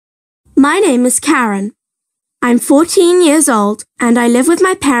My name is Karen. I'm 14 years old and I live with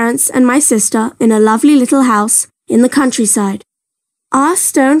my parents and my sister in a lovely little house in the countryside. Our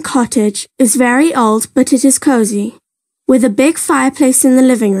stone cottage is very old, but it is cozy, with a big fireplace in the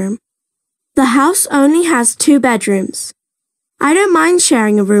living room. The house only has 2 bedrooms. I don't mind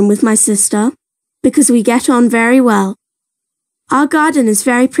sharing a room with my sister because we get on very well. Our garden is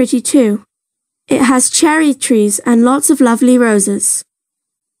very pretty too. It has cherry trees and lots of lovely roses.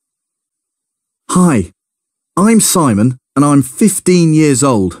 Hi, I'm Simon and I'm 15 years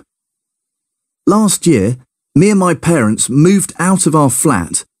old. Last year, me and my parents moved out of our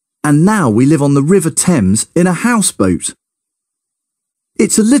flat and now we live on the River Thames in a houseboat.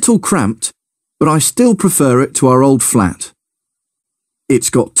 It's a little cramped, but I still prefer it to our old flat. It's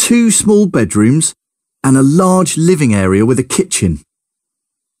got 2 small bedrooms and a large living area with a kitchen.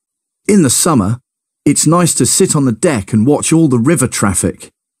 In the summer, it's nice to sit on the deck and watch all the river traffic.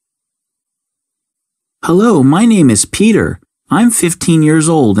 Hello, my name is Peter. I'm 15 years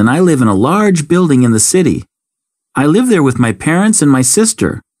old and I live in a large building in the city. I live there with my parents and my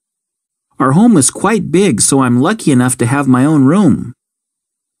sister. Our home is quite big, so I'm lucky enough to have my own room.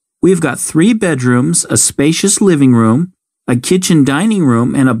 We've got 3 bedrooms, a spacious living room, a kitchen dining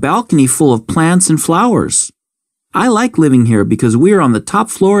room, and a balcony full of plants and flowers. I like living here because we're on the top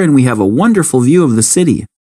floor and we have a wonderful view of the city.